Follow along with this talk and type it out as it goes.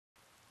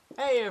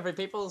Hey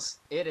peoples,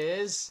 it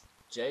is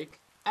Jake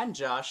and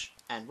Josh,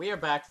 and we are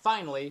back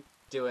finally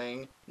doing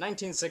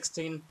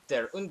 1916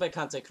 Der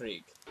Unbekannte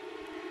Krieg.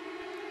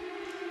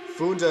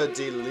 Funda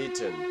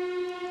deleten.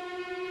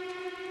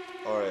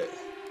 Alright.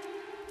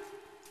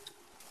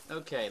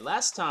 Okay,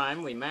 last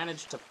time we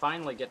managed to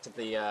finally get to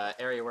the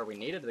area where we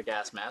needed the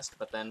gas mask,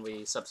 but then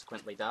we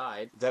subsequently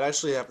died. That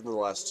actually happened in the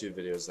last two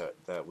videos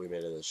that we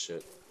made of this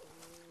shit.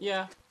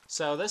 Yeah,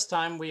 so this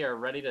time we are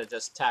ready to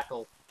just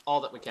tackle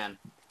all that we can.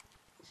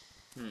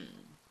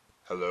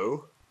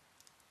 Hello?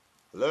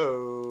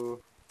 Hello?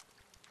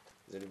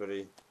 Is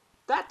anybody...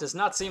 That does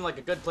not seem like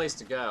a good place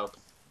to go.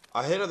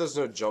 I hate how there's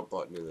no jump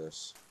button in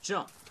this.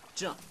 Jump,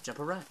 jump, jump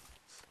around.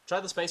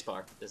 Try the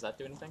spacebar. Does that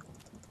do anything?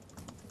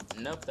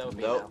 Nope, that would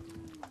be Nope.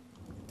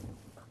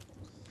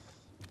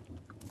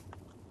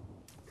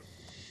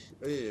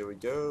 no. Here we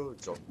go.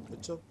 Jump,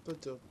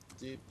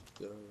 deep,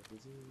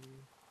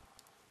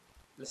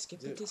 Let's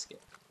skip Dude. the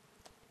skip.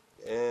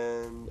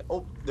 and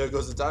oh, there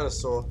goes the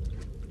dinosaur.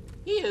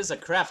 He is a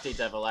crafty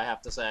devil, I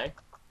have to say.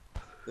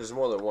 There's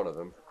more than one of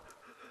them.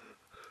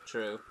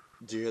 True.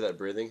 Do you hear that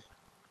breathing?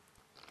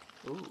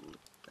 Ooh,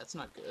 that's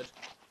not good.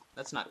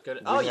 That's not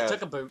good. Oh, you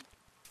took a boot.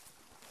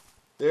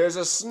 There's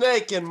a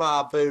snake in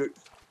my boot.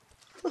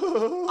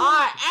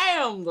 I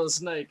am the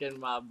snake in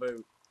my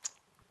boot.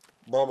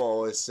 Mama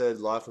always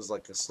said life was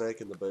like a snake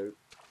in the boot.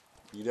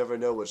 You never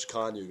know which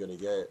kind you're gonna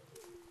get.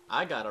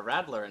 I got a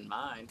rattler in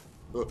mine.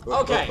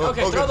 Okay, Throw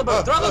the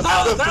boot. Throw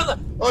the.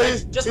 Oh, he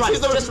sees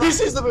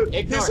the boot.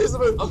 Ignore He sees the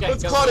boot. Okay,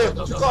 It's go, Claudia.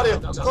 go, go, Claudia.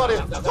 go, go, go, Claudia.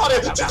 go, go, go, Claudia.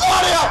 go, go, go,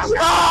 Claudia.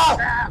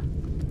 Ah!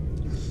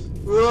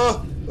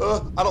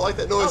 I don't like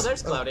that noise. Oh,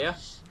 there's Claudia.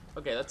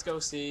 Okay, let's go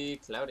see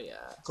Claudia.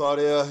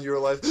 Claudia, you're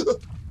alive.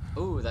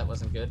 Ooh, that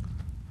wasn't good.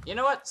 You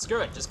know what? Screw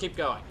it. Just keep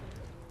going.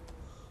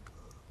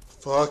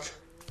 Fuck.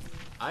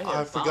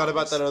 I forgot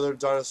about that other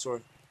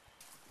dinosaur.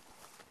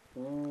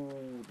 Ooh,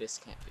 this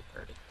can't be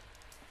pretty.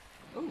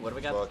 Ooh, what do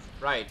we got? Fuck.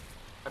 Right.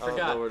 I I don't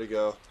forgot. know where to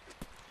go.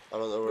 I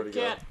don't know where to go.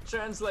 Can't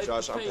translate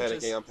Josh, the I'm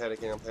pages. panicking. I'm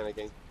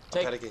panicking.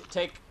 Take, I'm panicking.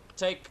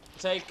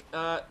 take,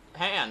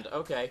 hand.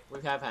 Okay,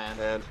 we have hand.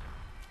 Hand.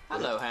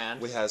 Hello,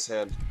 hand. We has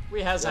hand.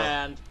 We has Yeah.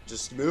 hand.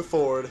 Just move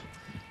forward.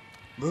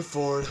 Move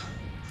forward.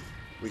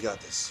 We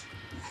got this.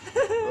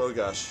 Oh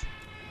gosh.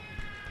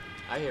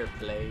 I hear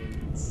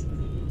planes.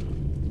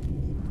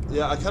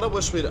 Yeah, I kind of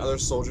wish we had other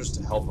soldiers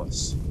to help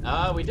us.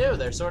 We do.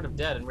 They're sort of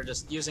dead, and we're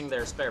just using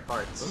their spare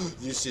parts.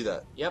 You see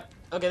that? Yep.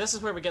 Okay, this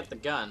is where we get the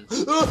gun.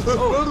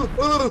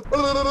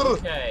 Oh.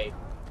 Okay.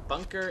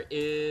 Bunker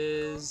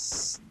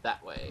is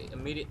that way.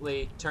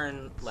 Immediately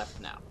turn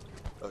left now.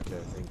 Okay,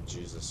 thank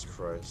Jesus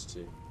Christ.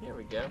 Here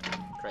we go.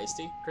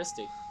 Christy.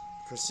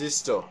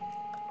 Persisto.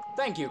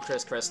 Thank you,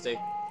 Chris Christie,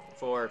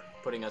 for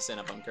putting us in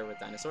a bunker with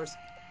dinosaurs.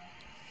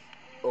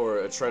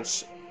 Or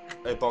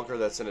a bunker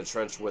that's in a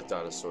trench with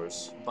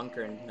dinosaurs.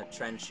 Bunker in a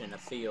trench in a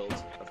field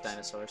of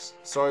dinosaurs.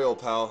 Sorry,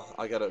 old pal.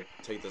 I gotta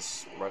take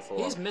this rifle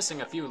He's off. missing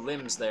a few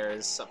limbs there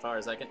as far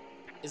as I can...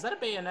 Is that a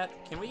bayonet?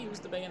 Can we use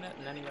the bayonet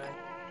in any way?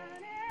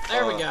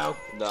 There we go.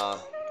 Nah.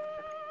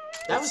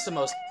 That was the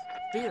most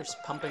fierce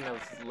pumping of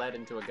lead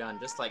into a gun.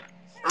 Just like...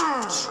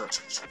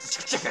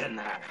 Stick it in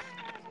there.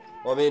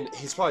 Well, I mean,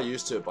 he's probably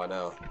used to it by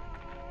now.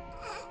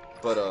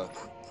 But,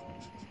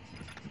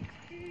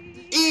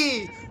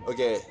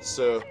 Okay,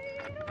 so...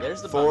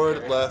 There's the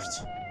forward, bunker.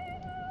 left,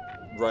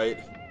 right.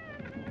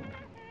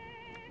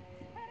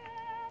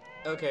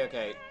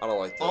 Okay. I don't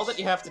like this. All that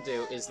you have to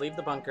do is leave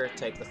the bunker,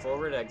 take the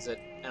forward exit,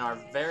 and our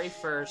very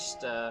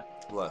first,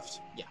 Left.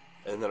 Yeah.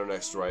 And then our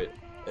next right.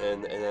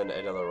 And then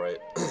another right.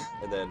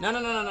 And then... No.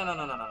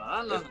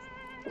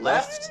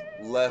 Left.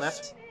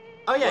 Left.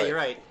 Oh yeah, right. you're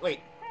right.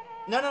 Wait.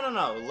 No.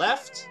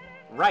 Left.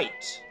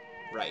 Right.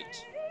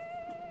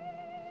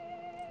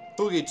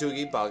 Boogie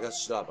Toogie Baga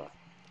Shtaba.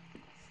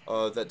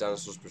 That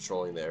dinosaur's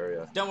patrolling the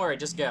area. Don't worry,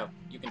 just go.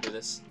 You can do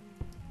this.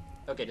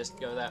 Okay, just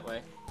go that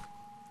way.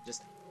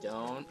 Just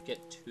don't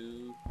get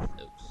too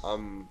close.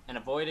 And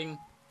avoiding...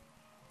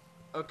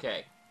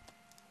 Okay.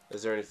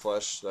 Is there any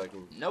flesh that I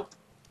can... Nope.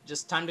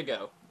 Just time to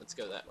go. Let's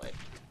go that way.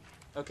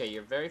 Okay,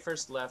 your very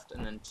first left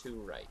and then two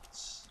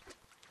rights.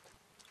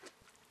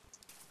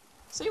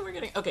 See, we're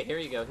getting... Okay, here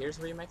you go. Here's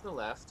where you make the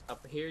left.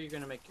 Up here, you're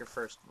gonna make your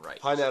first right.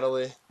 Hi,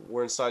 Natalie.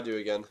 We're inside you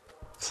again.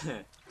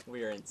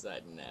 We are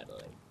inside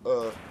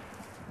Natalie.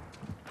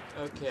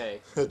 Okay.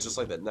 Just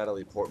like that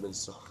Natalie Portman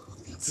song.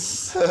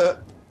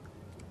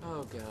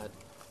 Oh, God.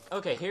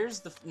 Okay, here's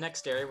the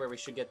next area where we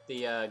should get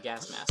the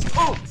gas mask.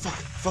 Oh!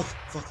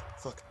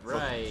 Fuck.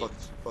 Right.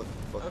 Fuck.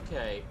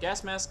 Okay,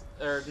 gas mask,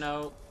 or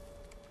no.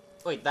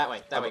 Wait, that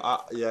way.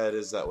 Yeah, it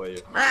is that way.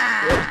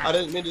 I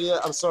didn't mean to do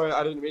that. I'm sorry.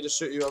 I didn't mean to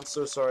shoot you. I'm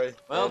so sorry.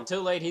 Well, too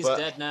late. He's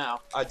dead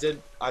now. I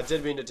did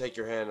mean to take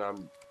your hand.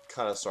 I'm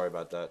kind of sorry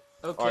about that.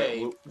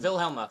 Okay, right,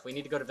 Wilhelma. We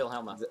need to go to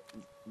Wilhelma.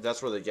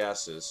 That's where the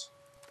gas is.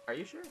 Are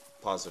you sure?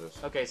 Positive.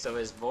 Okay, so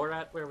is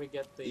Vorat where we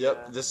get the...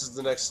 Yep, this is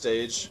the next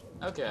stage.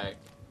 Okay.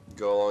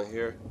 Go along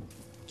here.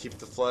 Keep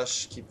the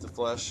flesh.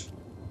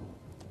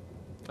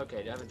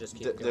 Okay, I would just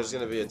keep going. There's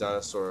gonna be a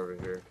dinosaur over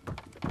here.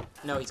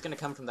 No, he's gonna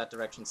come from that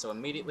direction, so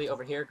immediately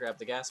over here, grab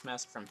the gas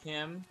mask from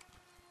him.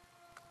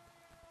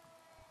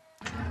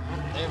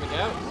 There we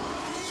go.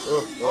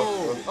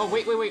 Oh,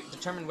 wait.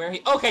 Determine where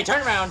he... Okay,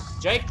 turn around!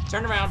 Jake,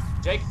 turn around!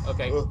 Jake,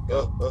 okay, go.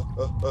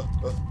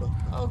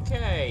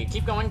 Okay,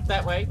 keep going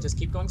that way. Just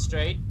keep going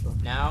straight.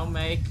 Now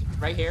make...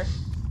 Right here.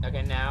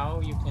 Okay, now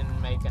you can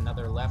make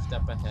another left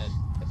up ahead,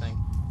 I think.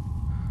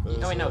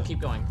 Oh, wait, no, keep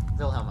going.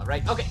 Wilhelma,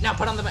 right? Okay, now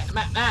put on the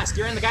mask!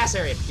 You're in the gas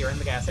area! You're in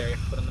the gas area.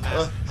 Put on the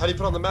mask. How do you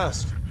put on the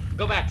mask?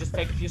 Go back, just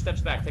take a few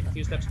steps back. Take a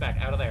few steps back.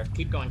 Out of there.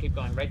 Keep going,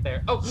 right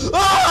there. Oh!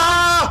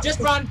 Ah! Just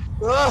run!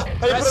 How do you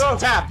put it on?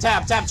 Tab,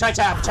 try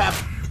tab.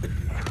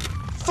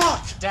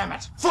 Fuck! Damn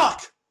it!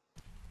 Fuck!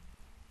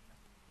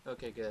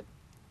 Okay, good.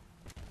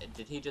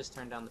 Did he just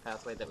turn down the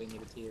pathway that we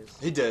needed to use?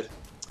 He did.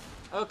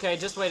 Okay,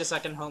 just wait a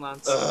second. Hold on.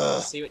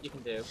 See what you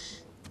can do.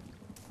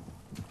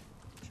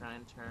 Try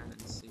and turn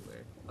and see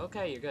where...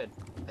 Okay, you're good.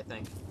 I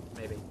think.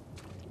 Maybe.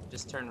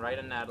 Just turn right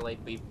on Natalie.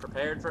 Be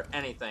prepared for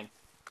anything.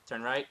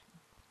 Turn right.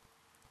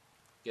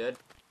 Good.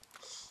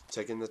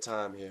 Taking the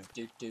time here.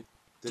 Tell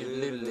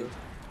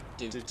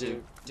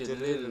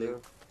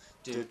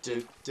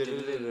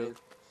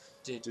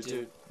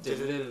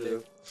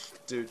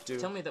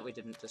me that we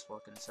didn't just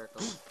walk in a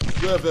circle.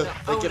 Yeah, but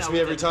that gets me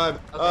every time.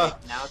 Okay,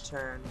 now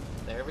turn.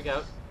 There we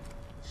go.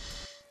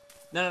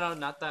 No,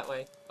 not that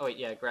way. Oh wait,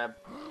 yeah, grab.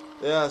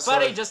 Yeah,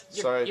 sorry. Buddy, just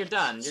you're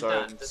done. You're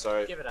done. Just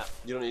sorry. Give it up.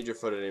 You don't need your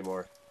foot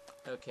anymore.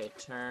 Okay,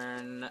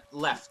 turn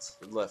left.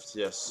 Left,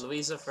 yes.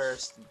 Louisa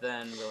first,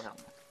 then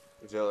Wilhelma.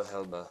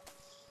 Wilhelma.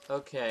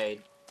 Okay,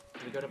 do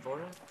we go to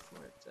Vorat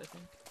for it? I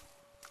think.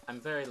 I'm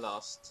very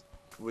lost.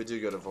 We do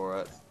go to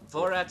Vorat.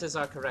 Vorat is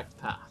our correct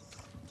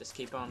path. Just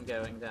keep on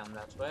going down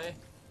that way.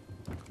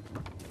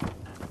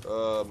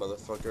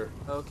 Motherfucker.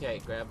 Okay,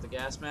 grab the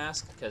gas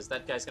mask, because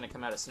that guy's gonna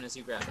come out as soon as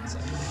you grab it. So.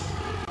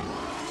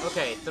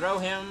 Okay, throw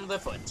him the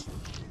foot.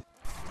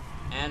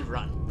 And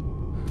run.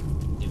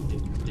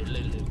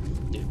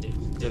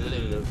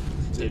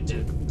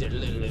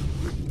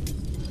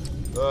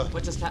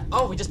 What just happened?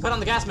 Oh, we just put on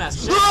the gas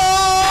mask. I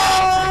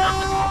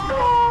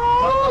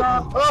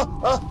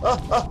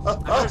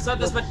never said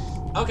this, but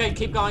okay,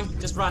 keep going.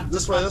 Just run.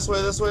 This way. Keep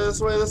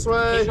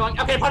going.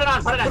 Okay, put it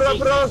on. Put it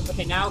on.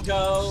 Okay, now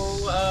go.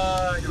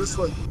 This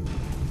way.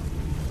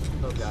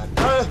 Oh god.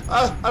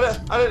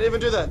 I didn't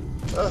even do that.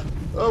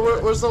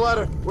 Where's the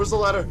ladder? Where's the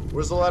ladder?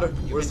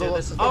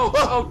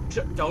 Oh,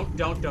 don't.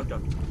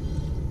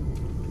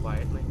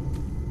 Quietly,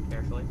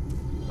 carefully.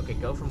 Okay,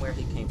 go from where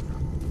he came from.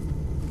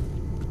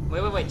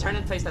 Wait. Turn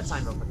and face that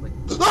sign real quickly.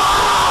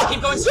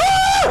 Keep going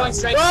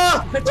straight.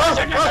 Turn.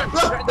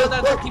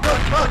 No. Keep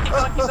going.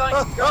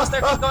 You're almost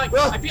there. Keep going.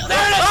 I feel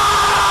there it is.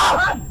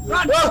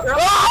 Run.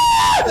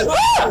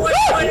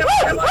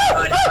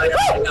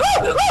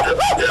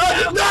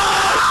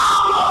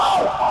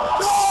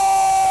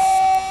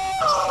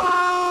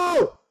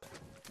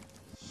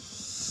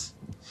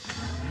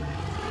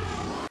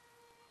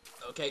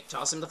 Okay,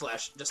 toss him the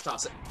flash. Just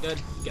toss it.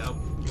 Good. Go.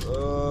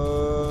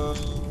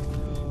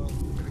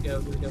 Here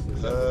we go.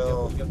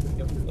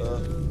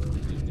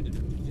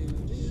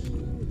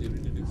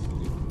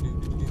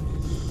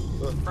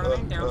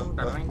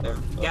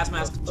 Gas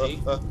mask,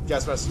 G.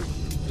 Gas mask.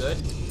 Good.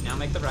 Now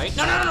make the right.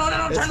 No,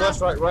 turn It's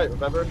left, right,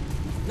 remember?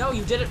 No,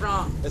 you did it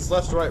wrong. It's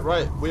left,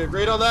 right. We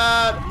agreed on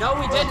that. No,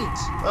 we didn't.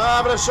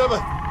 I'm gonna show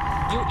you.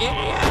 You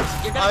idiot!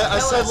 You're gonna kill I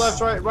said us.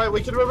 left, right.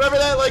 We can remember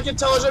that like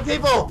intelligent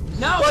people.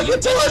 No, like you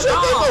intelligent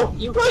people.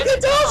 You like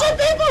intelligent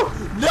people.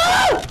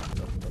 No.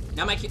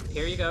 Now make it.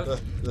 Here you go.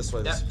 This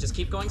way. Just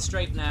keep going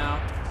straight now,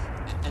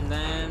 and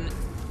then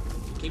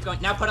keep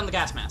going. Now put on the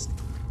gas mask.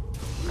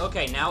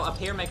 Okay, now up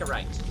here make a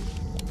right.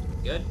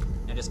 Good.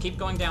 Now just keep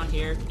going down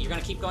here. You're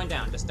gonna keep going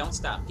down. Just don't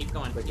stop. Keep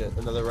going. Make it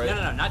another right.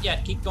 No, not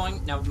yet. Keep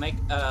going. Now make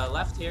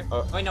left here.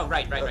 Oh wait, no,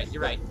 right.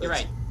 You're right.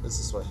 It's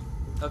this way.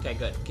 Okay,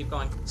 good. Keep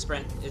going.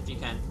 Sprint if you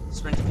can.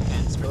 Sprint if you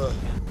can.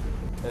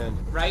 And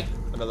right.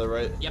 Another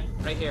right. Yep,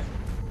 right here.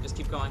 Just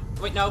keep going.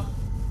 Wait, no.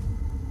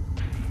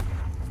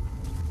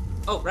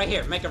 Oh, right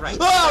here. Make a right.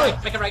 Ah!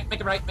 Make a right.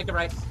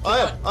 I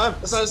am.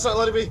 It's not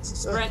letting me.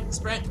 Sprint.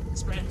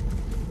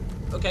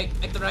 Okay,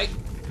 make the right.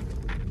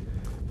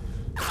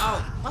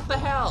 Oh, what the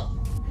hell?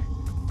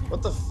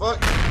 What the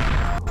fuck?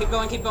 Keep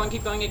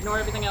going. Ignore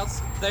everything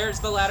else. There's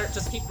the ladder.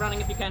 Just keep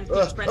running if you can.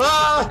 Keep sprinting.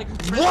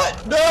 Sprint.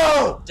 What?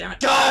 No! Damn it.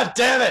 God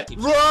damn it!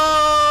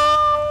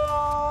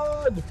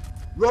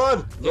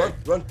 Run!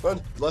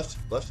 Left.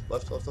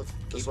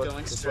 Keep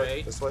going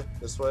straight. This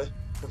way.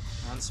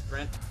 On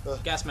sprint.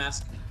 Gas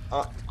mask.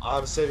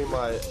 I'm saving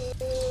my...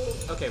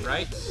 Okay,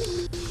 right.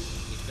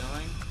 Keep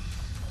going.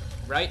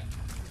 Right.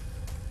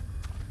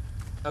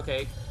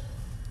 Okay.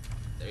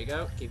 There you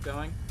go. Keep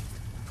going.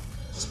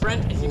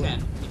 Sprint if you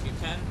can.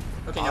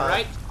 Okay, now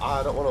right.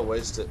 I don't want to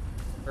waste it.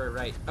 Or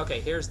right. Okay,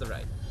 here's the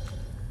right.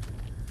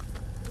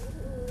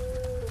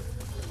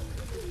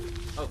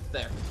 Oh,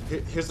 there.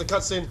 Here's the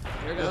cutscene.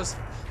 Here it goes.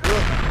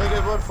 Make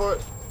it run for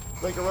it.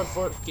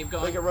 Keep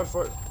going. Make it run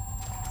for it.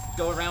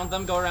 Go around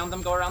them.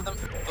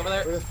 Over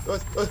there.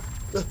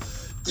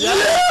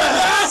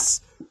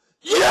 Yes!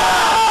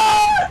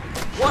 Yeah!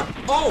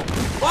 Oh!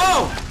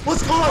 Whoa!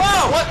 What's going on?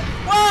 Whoa! What?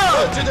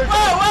 Whoa! Dude,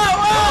 Whoa!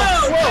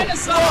 whoa!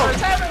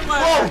 Dinosaurs everywhere!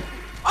 Whoa!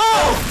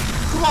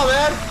 Oh! Come on,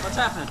 man! What's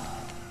happening?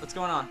 What's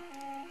going on?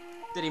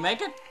 Did he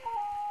make it?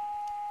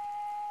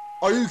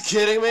 Are you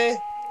kidding me?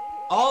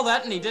 All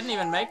that and he didn't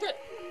even make it?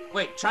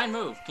 Wait, try and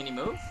move. Can he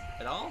move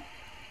at all?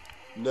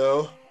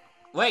 No.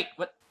 Wait,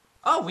 what?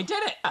 Oh, we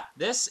did it!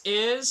 This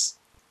is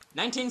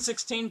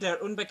 1916 Der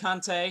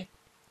Unbekannte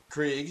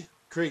Krieg.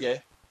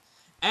 Kriege.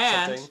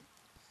 and Something.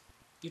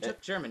 you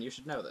took German, you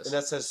should know this. And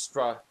that says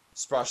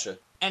Sprasche.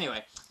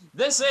 Anyway,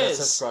 this That is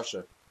says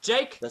Sprasche.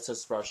 Jake That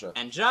says Sprasche.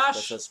 and That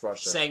Josh says Sprasche.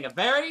 saying a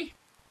very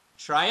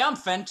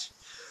triumphant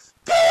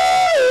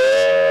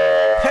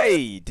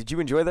Hey, did you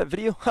enjoy that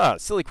video? Ha,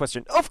 silly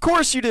question. Of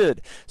course you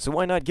did! So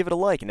why not give it a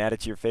like and add it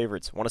to your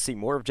favorites? Want to see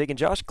more of Jake and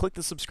Josh? Click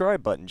the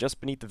subscribe button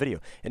just beneath the video.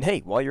 And hey,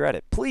 while you're at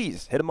it,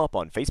 please hit them up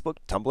on Facebook,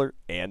 Tumblr,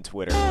 and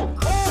Twitter.